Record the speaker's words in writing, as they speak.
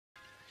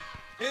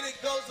And it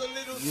goes a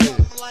little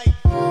something like.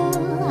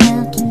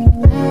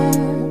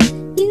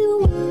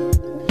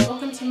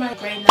 Welcome to my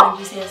grade 9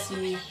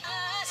 GCSE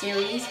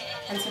series,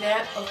 and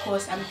today of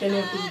course I'm going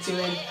to be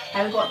doing,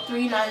 I've got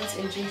 3 9s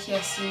in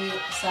GCSE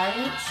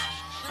science,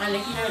 and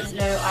if you don't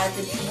know, I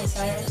did triple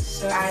science,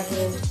 so I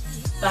did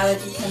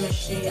biology,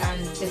 chemistry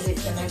and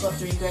physics, and I got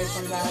 3 grades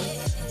from them.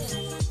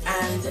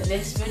 And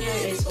this video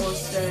is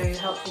also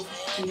helpful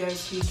to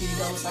those who do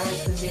double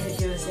science, because they have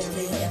to do the same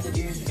thing that you have to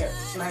do to get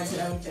 9s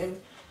and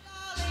everything.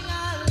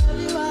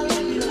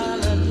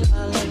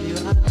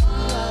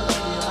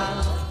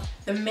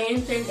 The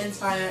main thing in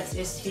science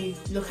is to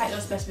look at your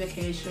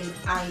specification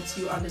and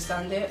to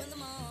understand it.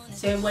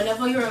 So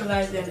whenever you're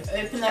revising,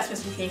 open that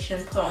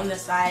specification, put it on the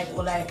side,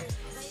 or like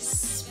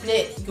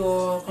split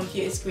your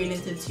computer screen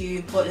into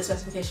 2, put the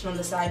specification on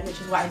the side, which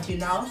is what I do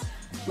now,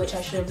 which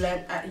I should have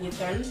learned at year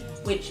 10,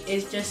 which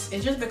is just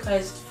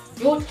because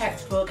your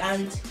textbook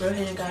and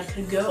revision guide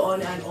could go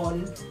on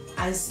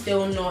and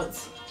still not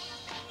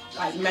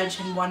like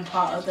mention one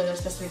part of the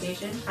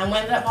specification, and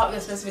when that part of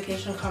the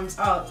specification comes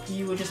up,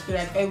 you will just be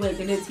like, oh wait,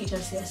 they didn't teach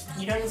us this.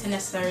 You don't need to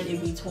necessarily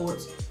be taught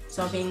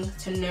something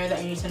to know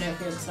that you need to know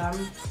for your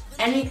exam.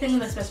 Anything in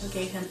the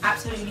specification,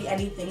 absolutely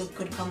anything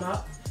could come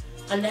up,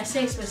 unless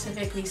they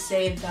specifically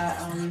say that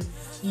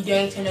you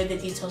don't need to know the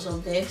details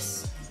of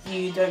this,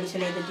 you don't need to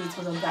know the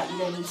details of that, you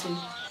don't need to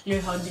know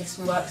how this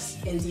works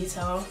in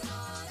detail.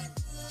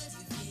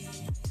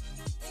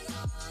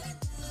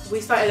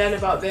 We started learning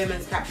about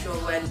Bowman's capsule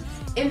when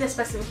in the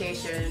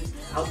specification,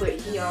 I'll put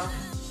it here,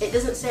 it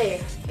doesn't say,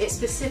 it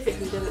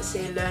specifically doesn't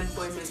say learn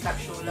Bowman's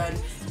capsule, learn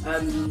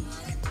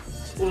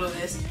all of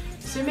this.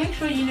 So make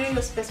sure you know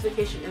your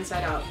specification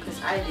inside out, because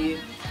I do,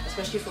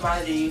 especially for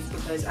biology,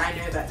 because I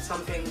know that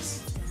some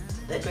things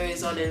that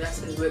goes on in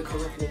lessons won't come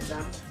up in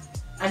exam.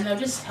 And they'll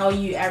just tell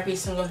you every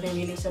single thing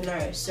you need to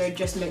know, so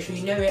just make sure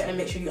you know it and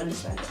make sure you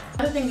understand it.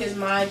 Another thing is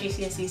my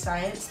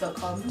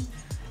GCSEscience.com,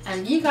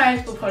 and you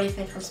guys will probably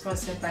think I'm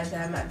sponsored by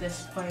them at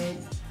this point,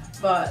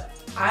 but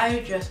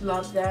I just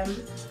love them.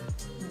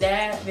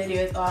 Their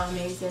videos are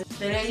amazing.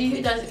 The lady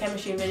who does the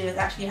chemistry videos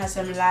actually has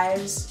some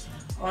lives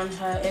on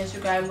her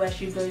Instagram where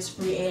she goes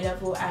through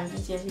A-level and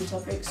GCSE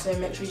topics, so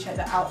make sure you check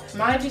that out.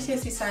 My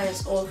GCSE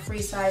science, all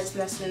 3 science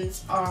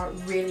lessons are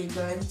really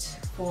good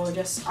for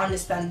just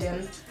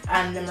understanding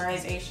and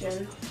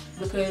memorization,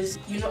 because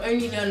you not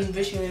only learn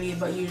visually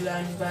but you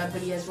learn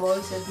verbally as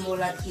well, so it's more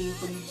likely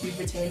for you to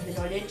retain the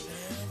knowledge.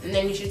 And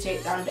then you should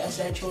take down the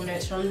essential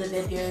notes from the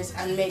videos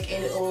and make a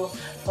little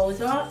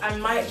folder. I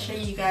might show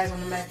you guys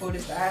one of my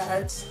folders that I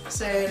had,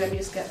 so let me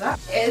just get that.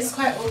 It is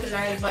quite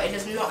organized, but it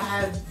does not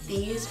have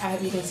these. I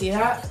hope you can see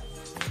that.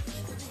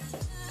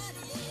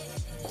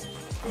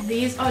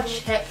 These are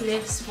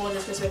checklists for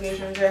the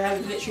specifications. They have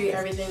literally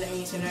everything that you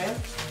need to know.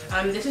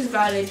 This is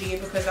biology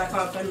because I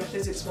can't find my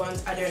physics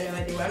ones. I don't know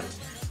where they went.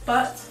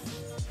 But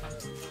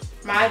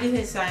my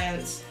GCSE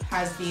science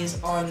has these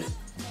on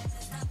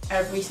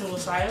every single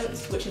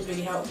science, which is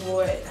really helpful.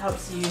 It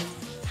helps you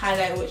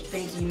highlight which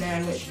things you know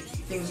and which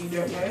things you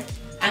don't know.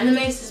 And it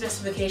makes the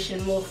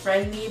specification more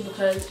friendly,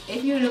 because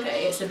if you look at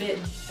it, it's a bit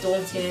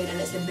daunting and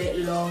it's a bit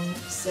long.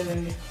 So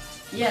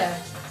yeah,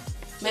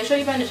 make sure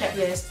you find a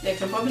checklist. There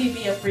can probably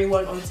be a free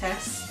one on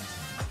tests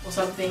or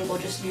something, or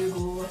just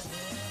Google.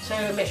 So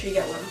make sure you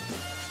get one.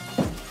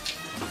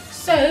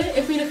 So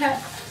if we look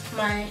at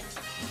my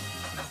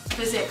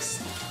physics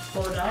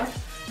folder,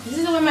 this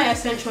is where my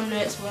essential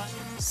notes were.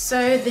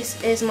 So this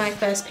is my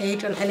first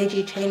page on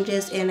energy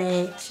changes in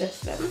a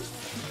system.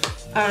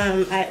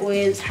 I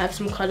always have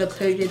some color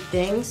coded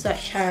things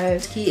such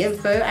as key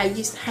info. I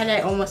used to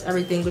highlight almost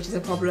everything, which is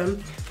a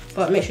problem,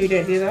 but make sure you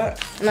don't do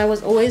that. And I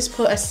was always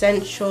put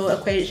essential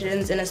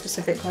equations in a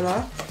specific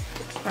color.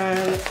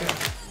 I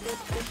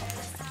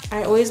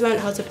always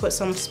learned how to put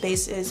some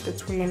spaces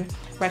between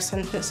my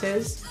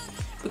sentences,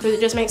 because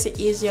it just makes it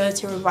easier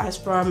to revise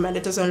from and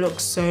it doesn't look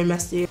so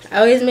messy.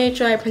 I always made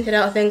sure I printed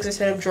out things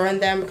instead of drawing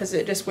them, because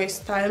it just wastes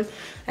time,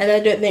 and I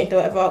don't think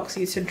they'll ever ask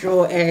you to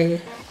draw a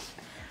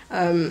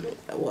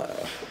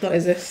what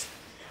is this,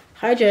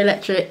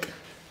 hydroelectric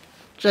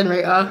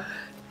generator.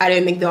 I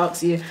don't think they'll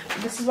ask you.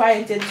 This is what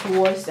I did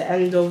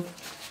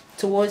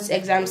towards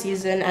exam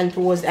season and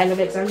towards the end of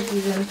exam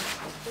season.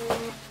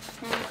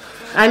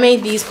 I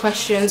made these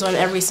questions on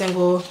every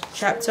single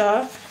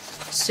chapter.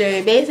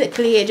 So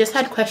basically it just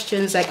had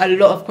questions, like a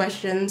lot of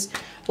questions,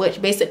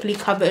 which basically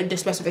covered the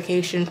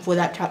specification for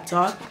that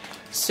chapter.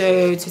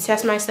 So to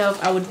test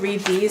myself, I would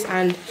read these,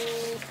 and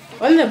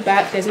on the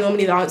back there's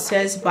normally the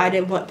answers, but I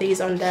didn't put these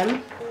on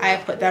them. I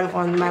put them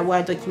on my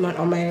Word document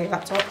on my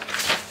laptop.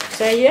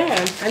 So yeah,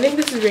 I think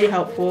this is really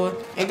helpful.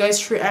 It goes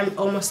through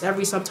almost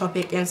every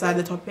subtopic inside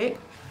the topic.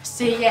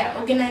 So yeah,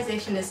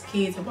 organization is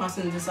key to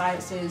passing the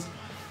sciences.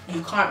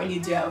 You can't really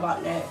do it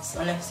without notes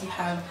unless you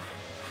have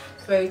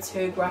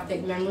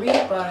photographic memory,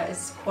 but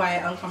it's quite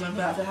uncommon for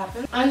that to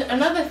happen. And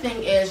another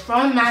thing is,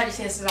 from my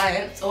GCSE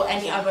science or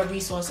any other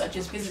resource such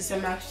as physics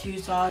and maths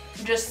tutor,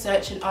 just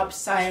searching up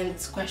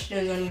science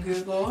questions on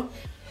Google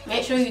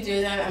Make sure you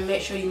do them and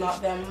make sure you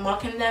mark them.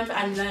 Marking them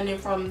and learning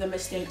from the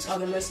mistakes are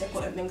the most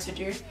important things to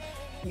do.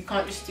 You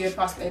can't just do a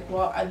past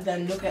paper and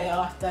then look at it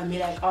after and be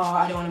like, oh,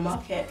 I don't want to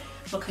mark it,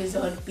 because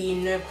there would be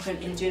no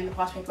point in doing the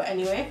past paper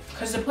anyway.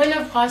 Because the point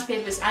of past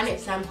papers and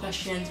exam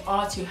questions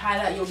are to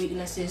highlight your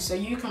weaknesses so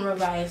you can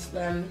revise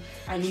them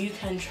and you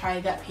can try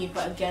that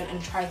paper again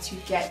and try to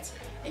get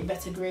a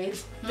better grade.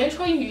 Make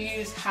sure you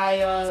use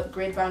higher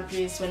grade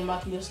boundaries when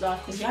marking your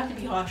stuff, because you have to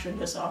be harsh on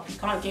yourself. You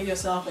can't give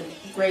yourself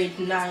a grade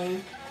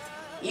 9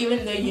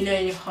 even though you know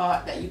in your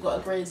heart that you got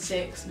a grade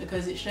 6,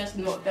 because it's just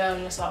not fair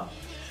on yourself.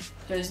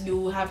 Because you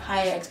will have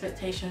higher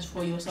expectations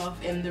for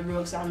yourself in the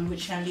real exam,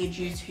 which can lead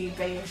you to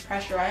be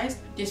pressurized.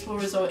 This will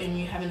result in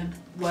you having a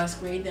worse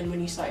grade than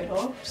when you started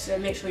off. So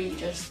make sure you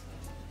just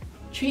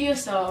treat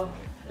yourself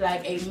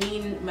like a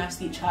mean maths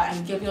teacher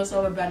and give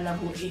yourself a bad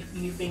level if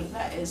you think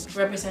that is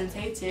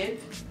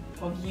representative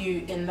of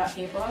you in that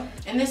paper.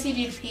 In the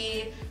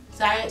CGP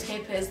science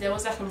papers, there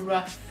was like a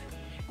rough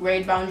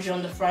grade boundary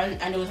on the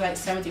front, and it was like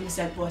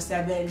 70% for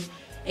 7,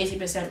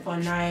 80% for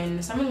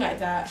 9, something like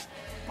that.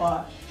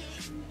 But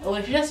it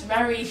was just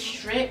very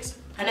strict,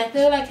 and I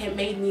feel like it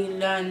made me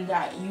learn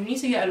that you need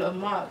to get a lot of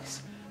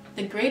marks.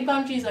 The grade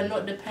boundaries are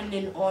not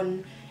dependent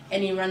on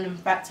any random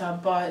factor,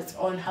 but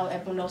on how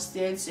everyone else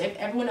did. So if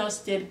everyone else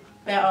did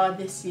better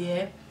this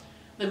year,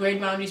 the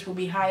grade boundaries will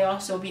be higher,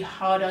 so it'll be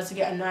harder to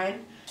get a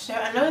 9. So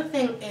another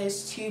thing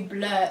is to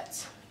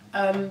blurt.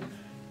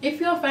 If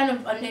you're a fan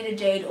of Undated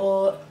Jade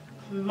or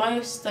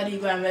most study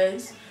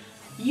grammars,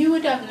 you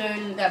would have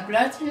known that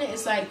blurting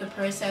is like the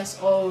process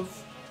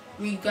of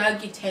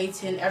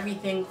regurgitating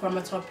everything from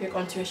a topic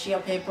onto a sheet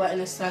of paper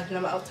in a certain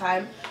amount of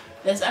time.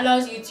 This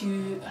allows you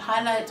to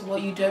highlight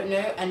what you don't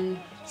know and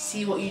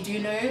see what you do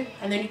know,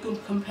 and then you can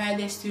compare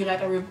this to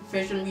like a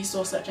revision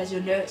resource such as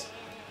your notes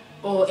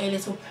or a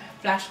little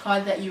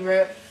flashcard that you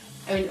wrote,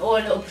 or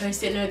a little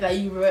post-it note that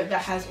you wrote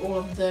that has all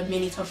of the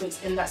mini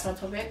topics in that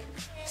subtopic,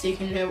 so you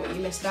can know what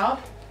you missed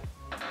out.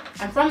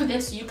 And from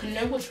this you can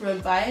know what to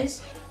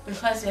revise,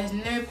 because there's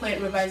no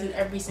point revising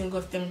every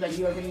single thing that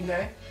you already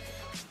know.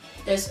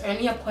 There's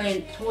only a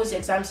point towards the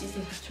exam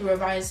season to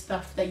revise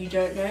stuff that you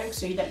don't know,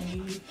 so that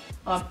you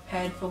are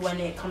prepared for when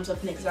it comes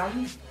up in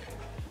exam.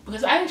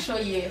 Because I assure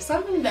you,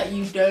 something that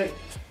you don't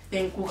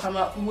think will come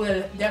up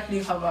will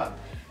definitely come up.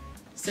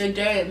 So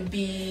don't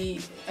be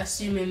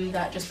assuming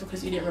that just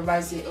because you didn't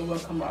revise it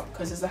won't come up,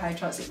 because there's a high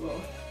chance it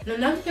will. And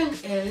another thing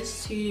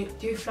is to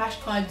do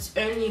flashcards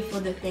only for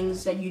the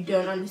things that you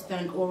don't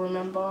understand or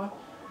remember.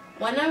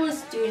 When I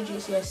was doing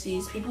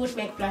GCSEs, people would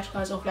make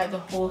flashcards of like the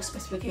whole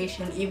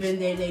specification, even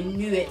though they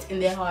knew it in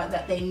their heart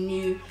that they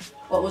knew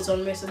what was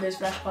on most of those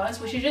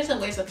flashcards, which is just a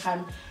waste of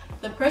time.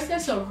 The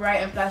process of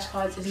writing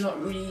flashcards is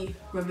not really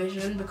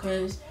revision,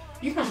 because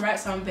you can write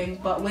something,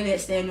 but will it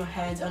stay in your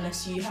head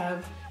unless you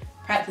have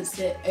practiced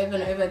it over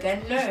and over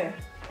again? No.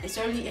 It's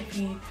only if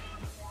you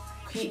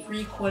keep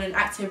recalling,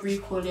 active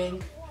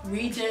recalling.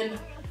 Reading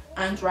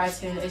and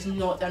writing is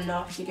not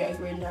enough to get a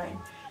grade 9.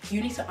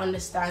 You need to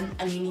understand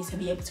and you need to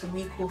be able to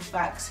recall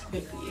facts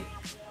quickly.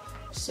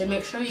 So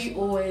make sure you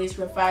always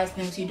revise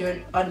things you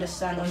don't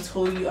understand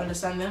until you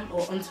understand them,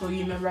 or until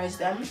you memorize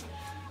them.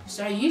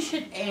 So you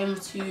should aim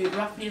to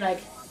roughly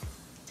like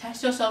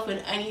test yourself in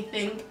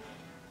anything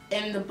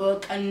in the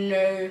book and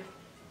know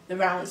the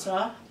right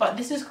answer. But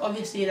this is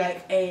obviously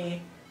like a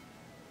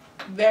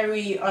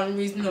very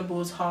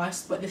unreasonable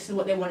task, but this is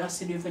what they want us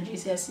to do for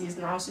GCSEs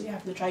now, so you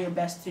have to try your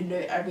best to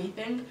know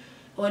everything.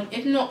 Or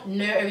if not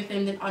know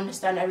everything, then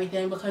understand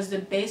everything, because the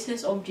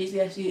basis of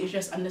GCSE is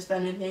just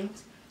understanding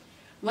things.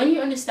 When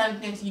you understand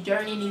things, you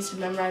don't really need to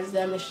memorize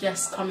them, it's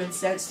just common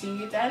sense to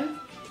you then.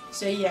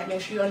 So yeah,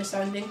 make sure you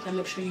understand things and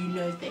make sure you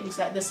know things.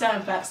 Like the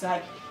certain facts,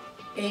 like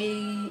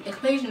a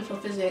equation for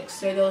physics,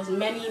 so there was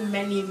many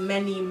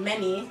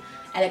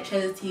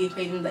electricity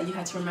equations that you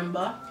had to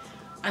remember.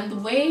 And the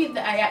way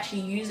that I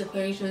actually use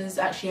equations is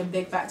actually a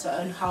big factor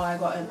on how I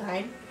got a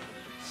 9.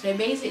 So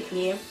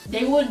basically,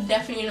 they will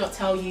definitely not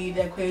tell you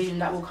the equation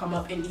that will come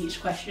up in each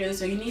question,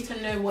 so you need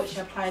to know which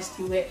applies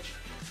to which.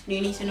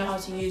 You need to know how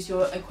to use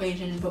your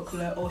equation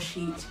booklet or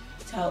sheet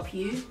to help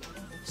you.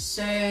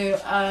 So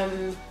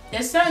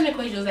there's certain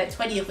equations, like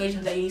 20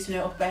 equations that you need to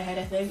know off by head,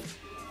 I think.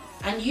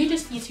 And you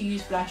just need to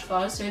use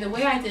flashcards. So the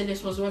way I did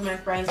this was with my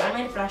friends. I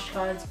made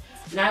flashcards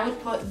and I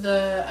would put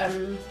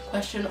the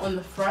question on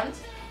the front,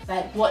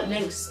 like what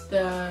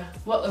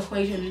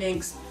equation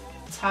links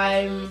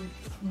time,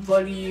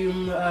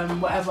 volume,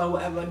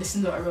 whatever. This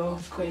is not a real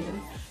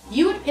equation.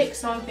 You would pick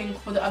something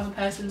for the other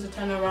person to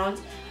turn around,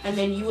 and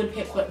then you would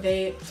pick what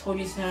they told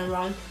you to turn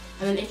around,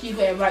 and then if you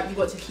got it right, you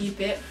got to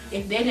keep it.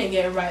 If they didn't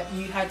get it right,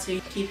 you had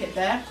to keep it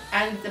there.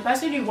 And the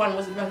person who won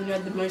was the person who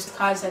had the most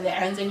cards at the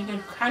end, and you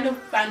can kind of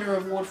find a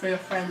reward for your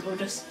friends, or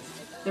just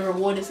the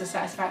reward is the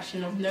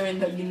satisfaction of knowing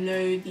that you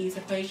know these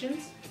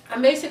equations.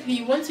 And basically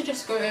you want to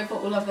just go over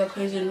all of the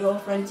equations your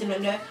friends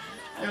didn't know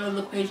and all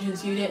the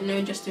equations you didn't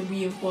know, just to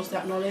reinforce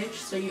that knowledge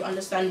so you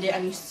understand it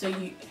and so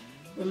you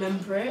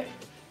remember it.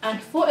 And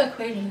for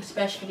equations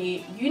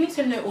especially, you need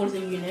to know all the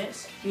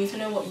units. You need to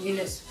know what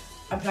units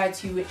applied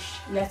to which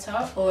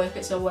letter, or if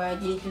it's a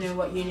word, you need to know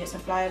what units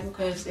apply,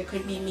 because it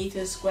could be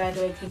meters squared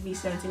or it could be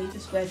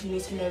centimeters squared. You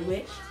need to know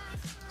which,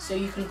 so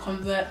you can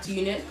convert to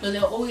unit. But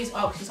they'll always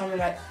ask you something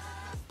like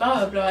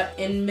blah blah blah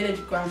in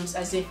milligrams,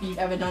 as if you've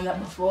ever done that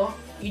before.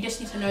 You just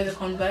need to know the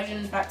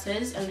conversion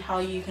factors and how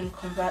you can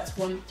convert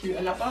one to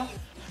another.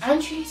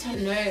 And you need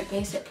to know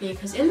basically,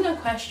 because in the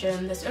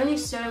question there's only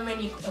so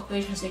many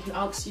equations they can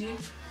ask you.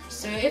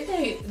 So if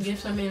they give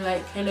something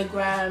like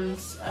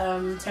kilograms,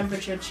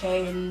 temperature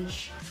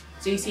change,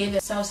 so you see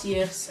the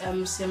Celsius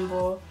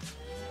symbol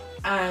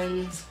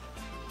and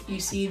you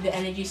see the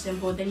energy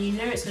symbol, then you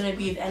know it's going to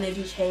be the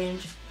energy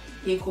change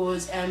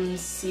equals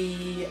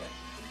mc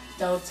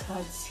delta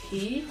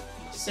T.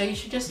 So you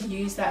should just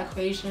use that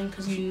equation,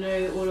 because you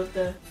know all of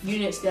the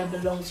units that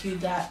belong to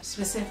that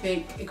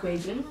specific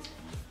equation.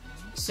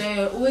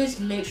 So always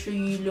make sure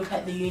you look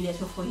at the units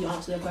before you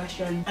answer the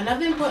question.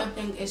 Another important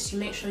thing is to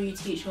make sure you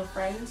teach your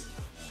friends,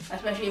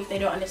 especially if they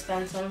don't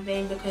understand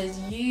something, because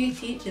you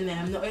teaching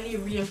them not only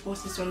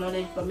reinforces your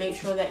knowledge, but make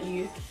sure that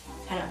you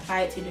can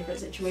apply it to different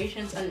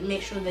situations, and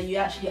make sure that you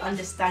actually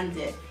understand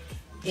it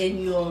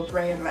in your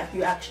brain, like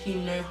you actually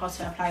know how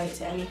to apply it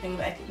to anything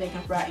that they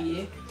can throw at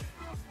you.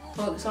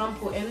 For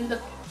example, in the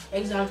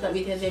exams that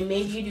we did, they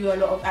made you do a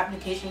lot of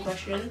application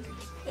questions.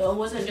 It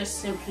wasn't just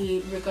simply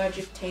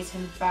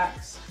regurgitating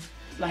facts,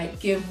 like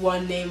give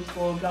one name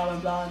for blah blah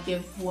blah,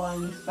 give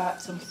one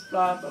fact of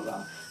blah blah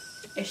blah.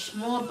 It's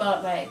more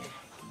about like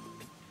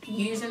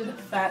using the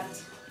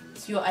fact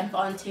to your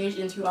advantage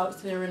into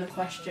answering a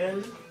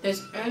question.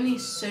 There's only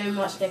so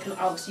much they can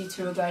ask you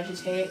to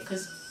regurgitate,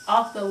 because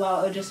after a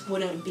while it just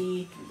wouldn't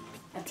be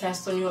a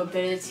test on your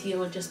ability, it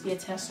would just be a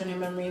test on your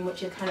memory,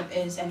 which it kind of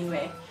is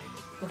anyway.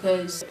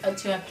 Because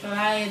to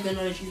apply the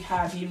knowledge you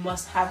have, you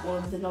must have all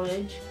of the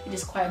knowledge. It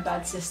is quite a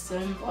bad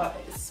system, but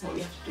it's what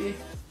we have to do.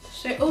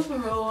 So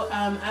overall,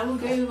 I will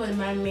go over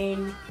my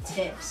main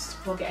tips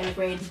for getting a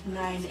grade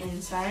 9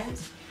 in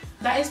science.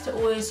 That is to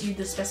always use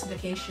the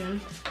specification.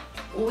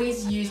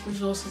 Always use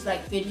resources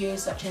like videos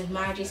such as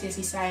my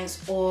GCSE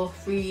Science or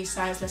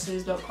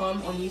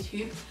freesciencelessons.com on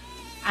YouTube.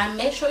 And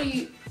make sure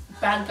you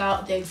bang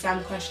out the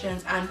exam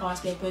questions and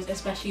past papers,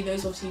 especially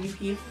those of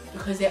CDP,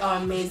 because they are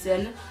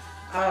amazing.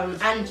 And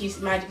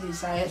my GCSE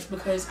Science,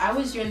 because I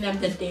was doing them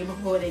the day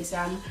before the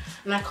exam,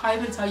 and I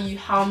can't even tell you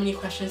how many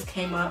questions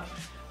came up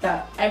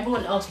that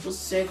everyone else was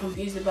so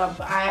confused about,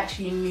 but I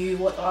actually knew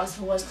what the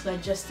answer was because I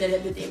just did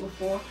it the day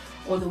before,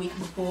 or the week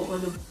before, or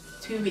the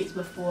 2 weeks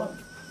before.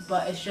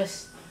 But it's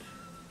just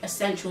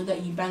essential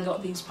that you bang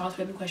out these past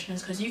paper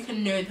questions, because you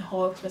can know the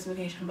whole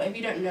specification, but if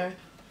you don't know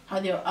how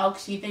they'll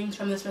ask you things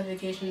from the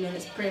specification, then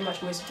it's pretty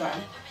much a waste of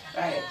time.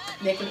 Right?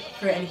 They could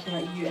throw anything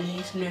at you, and you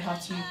need to know how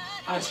to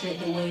answer it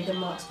the way the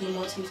marks do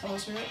want you to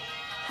answer it.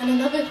 And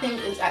another thing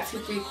is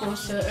active recall.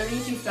 So only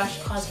do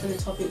flashcards for the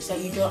topics that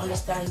you don't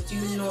understand. Do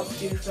not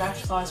do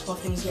flashcards for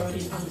things you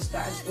already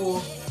understand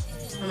or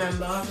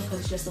remember, because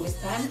it's just a waste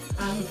of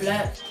time.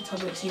 Blurt the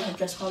topics you have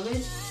just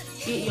covered.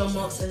 Treat your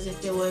marks as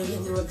if they were your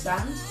real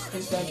exams,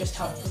 because they're just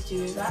helpful to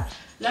do that.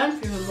 Learn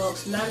from your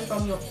marks, learn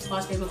from your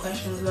past paper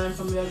questions, learn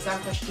from your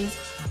exam questions,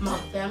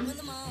 mark them,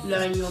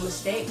 learn your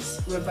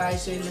mistakes,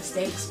 revise your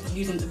mistakes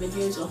using the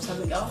videos or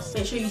something else.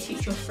 Make sure you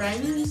teach your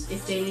friends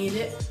if they need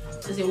it,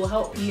 because it will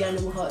help you and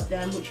it will help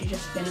them, which is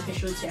just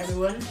beneficial to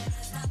everyone.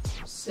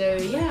 So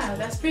yeah,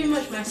 that's pretty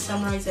much my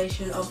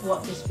summarization of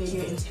what this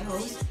video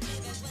entails.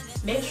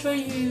 Make sure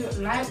you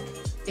like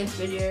this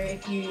video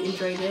if you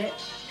enjoyed it.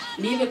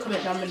 Leave a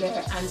comment down below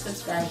and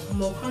subscribe for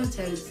more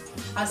content.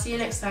 I'll see you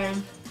next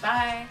time.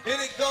 Bye.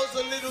 And it goes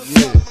a little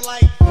something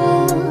like.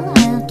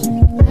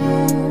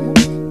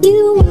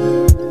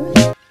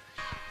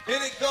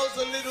 And it goes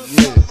a little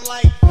something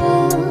like.